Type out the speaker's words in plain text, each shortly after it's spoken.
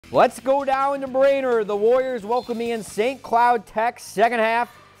Let's go down to Brainerd. The Warriors welcoming in St. Cloud Tech. Second half,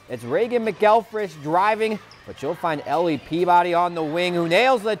 it's Reagan McElfresh driving, but you'll find Ellie Peabody on the wing, who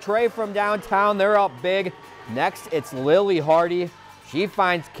nails the tray from downtown. They're up big. Next, it's Lily Hardy. She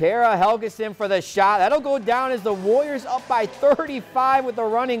finds Kara Helgeson for the shot. That'll go down as the Warriors up by 35 with the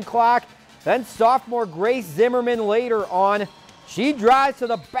running clock. Then sophomore Grace Zimmerman later on. She drives to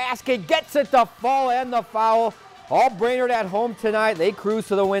the basket, gets it to fall and the foul. All Brainerd at home tonight. They cruise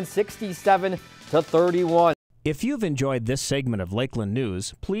to the win 67-31. If you've enjoyed this segment of Lakeland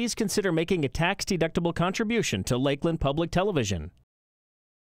News, please consider making a tax-deductible contribution to Lakeland Public Television.